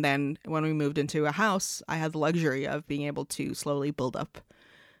yes. And then when we moved into a house, I had the luxury of being able to slowly build up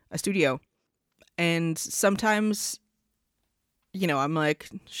a studio. And sometimes, I'm like,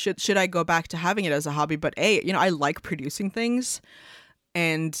 should I go back to having it as a hobby? But I like producing things,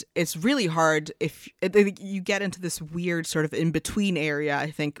 and it's really hard if you get into this weird sort of in between area. I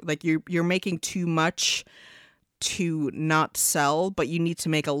think like you're making too much to not sell, but you need to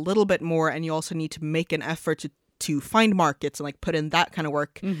make a little bit more, and you also need to make an effort to find markets and like put in that kind of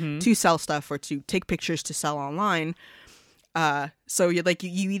work to sell stuff, or to take pictures to sell online. So you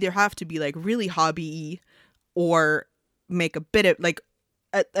either have to be like really hobby-y, or make a bit of like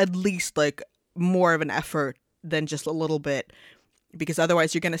at least like more of an effort than just a little bit, because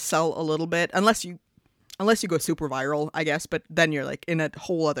otherwise you're going to sell a little bit unless you unless you go super viral, I guess, but then you're like in a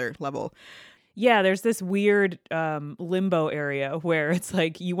whole other level. Yeah, there's this weird limbo area where it's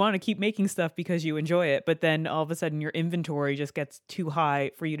like you want to keep making stuff because you enjoy it, but then all of a sudden your inventory just gets too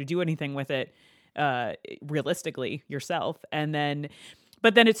high for you to do anything with it realistically yourself.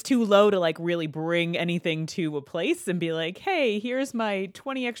 But then it's too low to like really bring anything to a place and be like, hey, here's my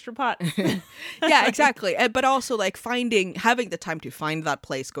 20 extra pots. Yeah, exactly. But also like having the time to find that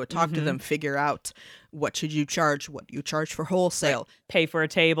place, go talk to them, figure out what should you charge, what you charge for wholesale. Right. Pay for a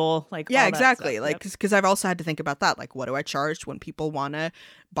table. Like, yeah, all exactly. That like, because I've also had to think about that. Like, what do I charge when people want to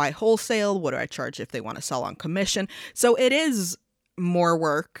buy wholesale? What do I charge if they want to sell on commission? So it is more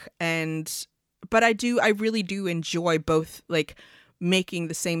work. But I really do enjoy both, like, making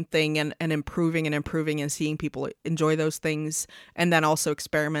the same thing and improving and seeing people enjoy those things, and then also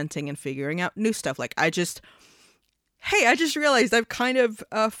experimenting and figuring out new stuff. Like I just realized I've kind of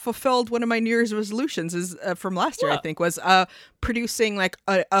fulfilled one of my New Year's resolutions is from last year. I think was producing like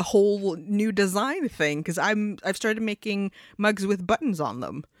a whole new design thing, because I've started making mugs with buttons on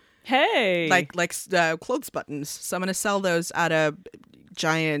them. Hey, like clothes buttons. So I'm gonna sell those at a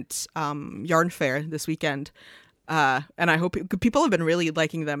giant yarn fair this weekend. And I hope people have been really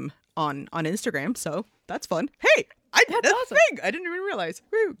liking them on Instagram, so that's fun. Hey, I did a thing. I didn't even realize.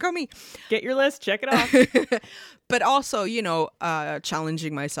 Woo, go me. Get your list, check it off. But also,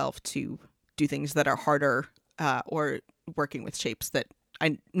 challenging myself to do things that are harder, or working with shapes that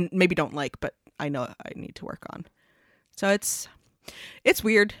I maybe don't like, but I know I need to work on. So it's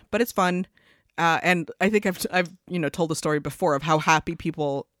weird, but it's fun. And I think I've told the story before of how happy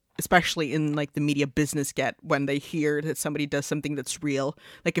people, especially in like the media business, get when they hear that somebody does something that's real.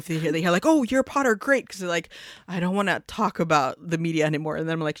 Like if they hear like, oh, you're a potter, great, because they're like, I don't want to talk about the media anymore. And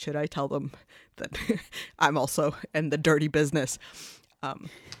then I'm like, should I tell them that I'm also in the dirty business?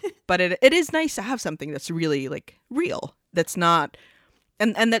 But it is nice to have something that's really like real, that's not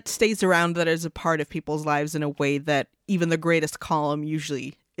and that stays around, that is a part of people's lives in a way that even the greatest column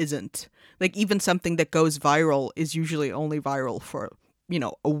usually isn't. Like even something that goes viral is usually only viral for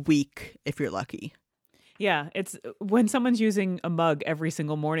a week if you're lucky. Yeah, it's when someone's using a mug every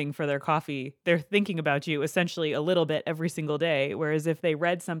single morning for their coffee, they're thinking about you essentially a little bit every single day. Whereas if they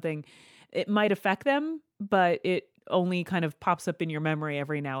read something, it might affect them, but it only kind of pops up in your memory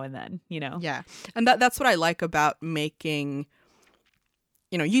every now and then, Yeah. And that's what I like about making,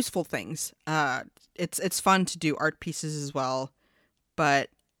 useful things. It's fun to do art pieces as well, but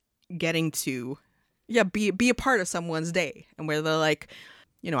getting to be a part of someone's day, and where they're like,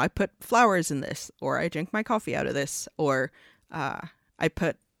 I put flowers in this, or I drink my coffee out of this, or I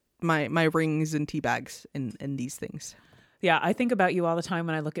put my rings and tea bags in these things. Yeah, I think about you all the time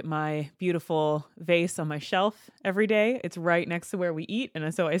when I look at my beautiful vase on my shelf every day. It's right next to where we eat,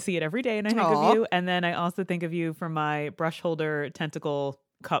 and so I see it every day and I think of you. And then I also think of you for my brush holder tentacle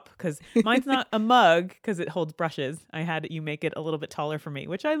cup, because mine's not a mug because it holds brushes. I had you make it a little bit taller for me,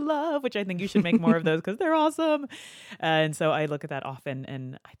 which I love, which I think you should make more of those because they're awesome. And so I look at that often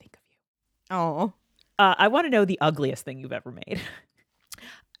and I think of you. Oh, I want to know the ugliest thing you've ever made.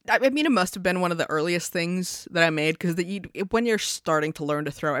 I mean, it must have been one of the earliest things that I made, because when you're starting to learn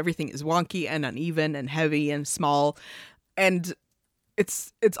to throw, everything is wonky and uneven and heavy and small, and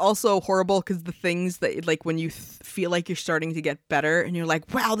it's also horrible because the things that, like, when you feel like you're starting to get better and you're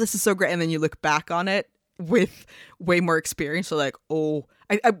like, wow, this is so great, and then you look back on it with way more experience, so like, oh,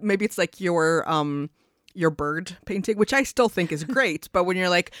 maybe it's like your bird painting, which I still think is great, but when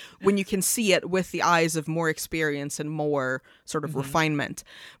you can see it with the eyes of more experience and more sort of refinement.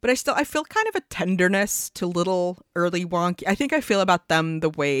 But I feel kind of a tenderness to little early wonky. I think I feel about them the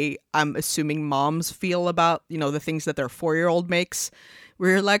way I'm assuming moms feel about, the things that their 4-year-old makes,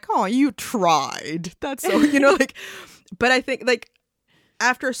 where you're like, oh, you tried. That's so, but I think like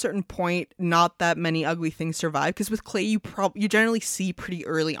after a certain point, not that many ugly things survive, because with clay, you generally see pretty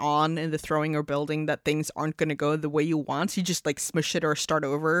early on in the throwing or building that things aren't going to go the way you want. So you just like smush it or start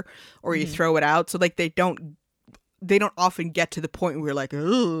over, or you throw it out. So like they don't often get to the point where you're like,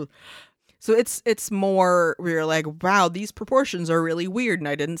 ugh. So it's more where you're like, wow, these proportions are really weird, and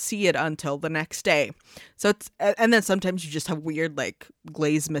I didn't see it until the next day. So and then sometimes you just have weird like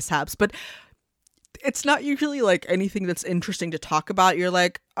glaze mishaps, but it's not usually like anything that's interesting to talk about. You're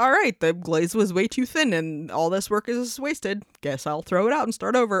like, all right, the glaze was way too thin and all this work is wasted. Guess I'll throw it out and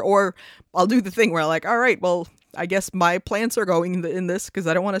start over. Or I'll do the thing where I'm like, all right, well, I guess my plants are going in this because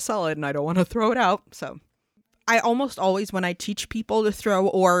I don't want to sell it and I don't want to throw it out. So I almost always, when I teach people to throw,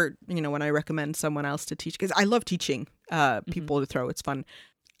 or, when I recommend someone else to teach, because I love teaching people to throw, it's fun.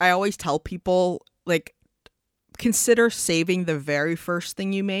 I always tell people, like, consider saving the very first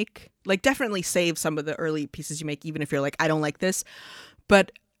thing you make Like, definitely save some of the early pieces you make, even if you're like, I don't like this.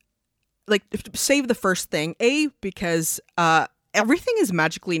 But, like, save the first thing. Because everything is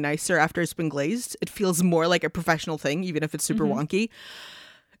magically nicer after it's been glazed. It feels more like a professional thing, even if it's super wonky.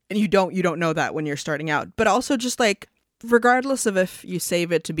 And you don't know that when you're starting out. But also just, like, regardless of if you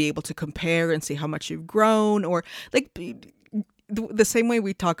save it to be able to compare and see how much you've grown, or, like, the same way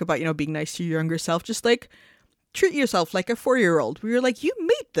we talk about, being nice to your younger self, just, like, treat yourself like a 4-year-old where you're like, you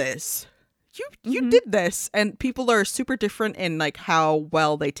made this. You did this. And people are super different in, like, how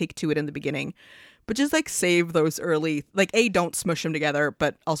well they take to it in the beginning. But just, like, save those early, like, A, don't smush them together,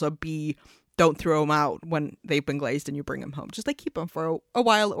 but also B, don't throw them out when they've been glazed and you bring them home. Just, like, keep them for a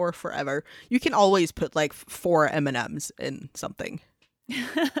while or forever. You can always put, like, 4 M&Ms in something.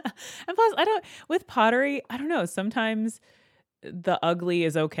 And plus, with pottery, I don't know, sometimes the ugly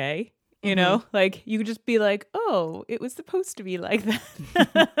is okay. You know, like, you could just be like, oh, it was supposed to be like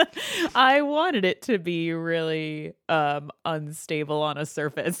that. I wanted it to be really unstable on a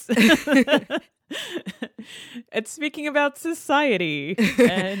surface. It's speaking about society.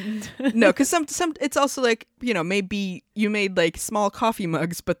 And no, because some it's also like, maybe you made, like, small coffee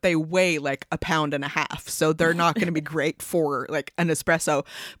mugs, but they weigh like 1.5 pounds. So they're not going to be great for, like, an espresso.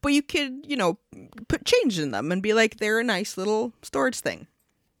 But you could, put change in them and be like, they're a nice little storage thing.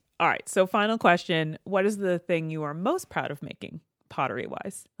 All right. So final question. What is the thing you are most proud of making pottery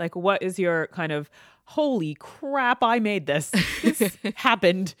wise? Like, what is your kind of, holy crap, I made this. This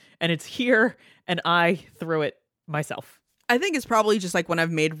happened and it's here and I threw it myself. I think it's probably just, like, when I've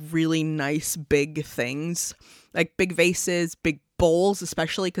made really nice big things, like big vases, big bowls,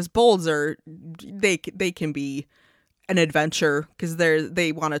 especially because bowls they can be an adventure because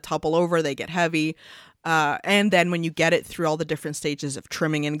they want to topple over, they get heavy. And then when you get it through all the different stages of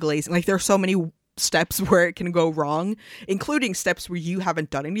trimming and glazing, like, there are so many steps where it can go wrong, including steps where you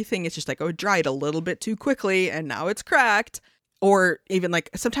haven't done anything. It's just like, oh, it dried a little bit too quickly and now it's cracked. Or even, like,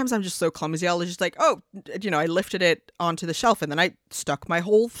 sometimes I'm just so clumsy. I'll just, like, oh, I lifted it onto the shelf and then I stuck my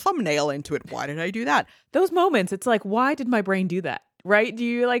whole thumbnail into it. Why did I do that? Those moments, it's like, why did my brain do that? Right? Do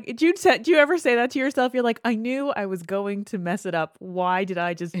you ever say that to yourself? You're like, I knew I was going to mess it up. Why did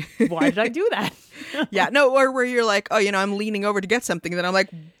I do that? Yeah, no, or where you're like, oh, I'm leaning over to get something. And then I'm like,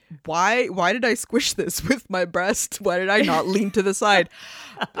 why did I squish this with my breast? Why did I not lean to the side?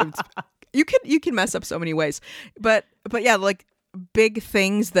 You can mess up so many ways. But yeah, like, big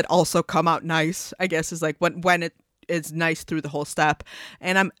things that also come out nice, I guess, is like when it is nice through the whole step.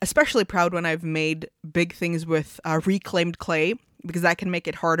 And I'm especially proud when I've made big things with reclaimed clay, because that can make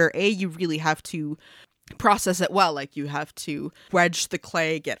it harder. You really have to process it well. Like, you have to wedge the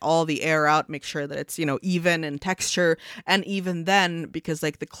clay, get all the air out, make sure that it's, even in texture. And even then, because,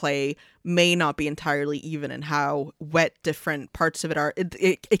 like, the clay may not be entirely even in how wet different parts of it are,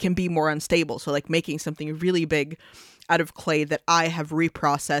 it can be more unstable. So, like, making something really big out of clay that I have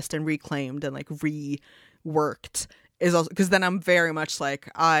reprocessed and reclaimed and, like, reworked is also, because then I'm very much like,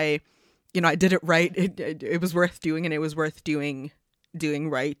 I did it right. It was worth doing, and it was worth doing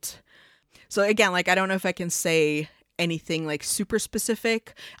right. So again, like, I don't know if I can say anything, like, super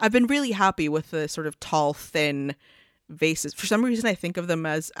specific. I've been really happy with the sort of tall, thin vases. For some reason, I think of them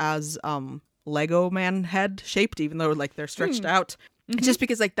as Lego man head shaped, even though, like, they're stretched out. Just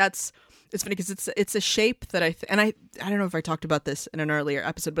because, like, it's funny because it's a shape that I don't know if I talked about this in an earlier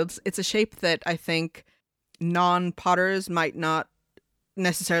episode, but it's a shape that I think non-potters might not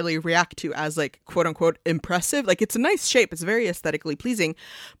necessarily react to as, like, quote unquote impressive. Like, it's a nice shape, it's very aesthetically pleasing,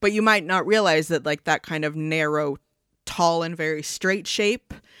 but you might not realize that, like, that kind of narrow, tall, and very straight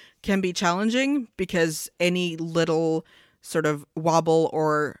shape can be challenging, because any little sort of wobble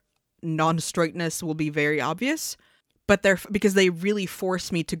or non-straightness will be very obvious. But because they really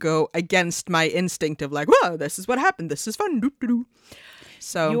force me to go against my instinct of, like, whoa, this is what happened, this is fun. Doo-doo-doo.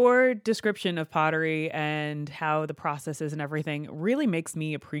 So your description of pottery and how the process is and everything really makes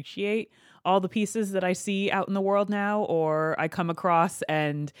me appreciate all the pieces that I see out in the world now, or I come across,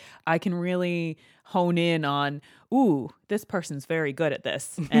 and I can really hone in on, ooh, this person's very good at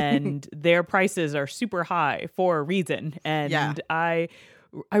this and their prices are super high for a reason. And yeah. I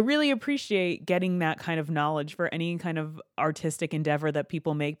really appreciate getting that kind of knowledge for any kind of artistic endeavor that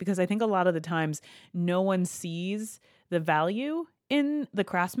people make, because I think a lot of the times no one sees the value in the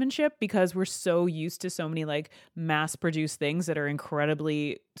craftsmanship, because we're so used to so many, like, mass produced things that are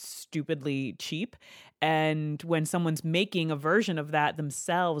incredibly stupidly cheap. And when someone's making a version of that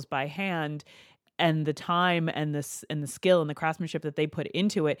themselves by hand, and the time and the skill and the craftsmanship that they put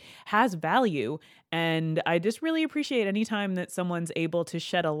into it has value. And I just really appreciate any time that someone's able to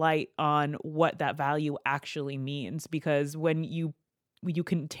shed a light on what that value actually means, because when you you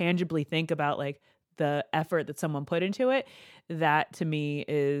can tangibly think about like the effort that someone put into it, that to me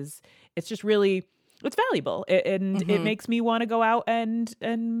is, it's just really, it's valuable. And it makes me want to go out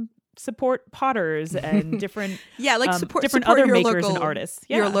and support potters and different support other your makers local, and artists.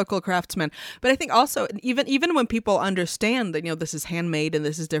 your local craftsmen. But I think also even when people understand that, this is handmade and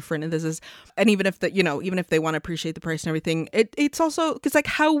this is different and this is, and even if even if they want to appreciate the price and everything, it's also because like,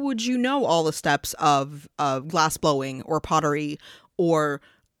 how would you know all the steps of glass blowing or pottery or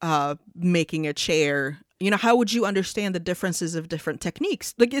making a chair? How would you understand the differences of different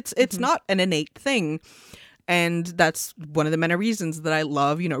techniques? Like it's not an innate thing. And that's one of the many reasons that I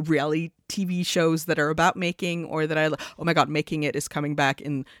love, reality TV shows that are about making, or that oh my God, Making It is coming back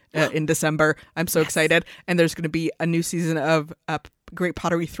in December. I'm so excited. And there's going to be a new season of Great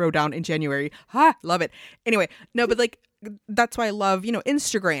Pottery Throwdown in January. Love it. Anyway, no, but like, that's why I love,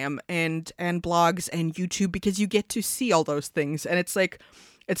 Instagram and blogs and YouTube, because you get to see all those things. And it's like,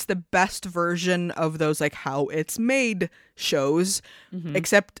 it's the best version of those like how it's made shows,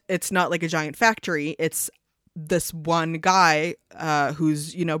 except it's not like a giant factory. It's this one guy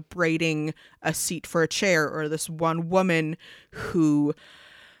who's braiding a seat for a chair, or this one woman who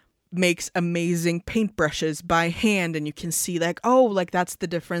makes amazing paintbrushes by hand, and you can see like, oh, like that's the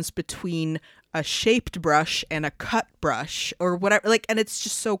difference between a shaped brush and a cut brush or whatever, like, and it's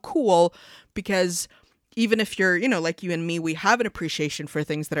just so cool because even if you're like you and me, we have an appreciation for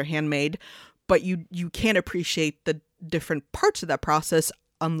things that are handmade, but you can't appreciate the different parts of that process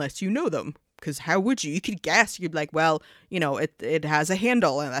unless you know them. Because how would you? You could guess. You'd be like, well, it has a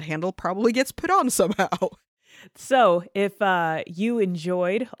handle, and that handle probably gets put on somehow. So if you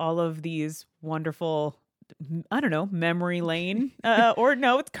enjoyed all of these wonderful, I don't know, memory lane, or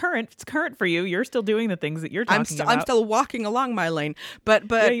no, it's current. It's current for you. You're still doing the things that you're talking about. I'm still walking along my lane, but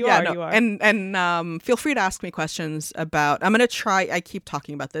you are. And feel free to ask me questions about. I'm gonna try. I keep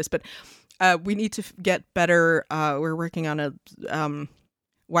talking about this, but we need to get better. We're working on a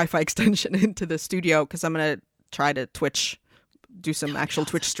Wi-Fi extension into the studio, because I'm gonna try to do some actual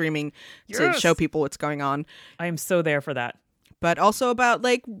Twitch streaming to show people what's going on. I am so there for that. But also about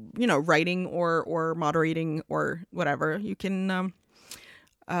like writing or moderating or whatever. You can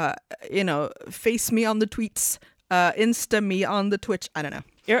face me on the tweets, Insta me on the Twitch. I don't know.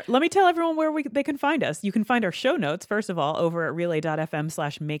 Let me tell everyone where they can find us. You can find our show notes, first of all, over at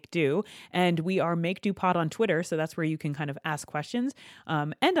relay.fm/makedo. And we are Make Do Pod on Twitter, so that's where you can kind of ask questions.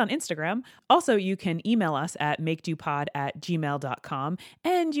 And on Instagram. Also, you can email us at makedopod@gmail.com.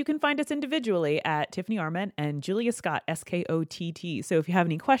 And you can find us individually at Tiffany Arment and Julia Scott, SKOTT. So if you have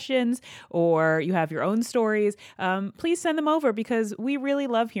any questions or you have your own stories, please send them over, because we really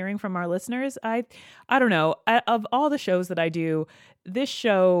love hearing from our listeners. I don't know, of all the shows that I do, this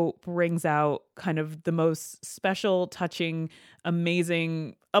show brings out kind of the most special, touching,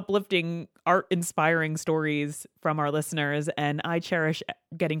 amazing, uplifting, art-inspiring stories from our listeners, and I cherish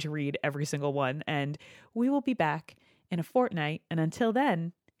getting to read every single one. And we will be back in a fortnight, and until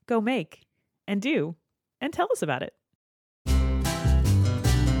then, go make and do and tell us about it.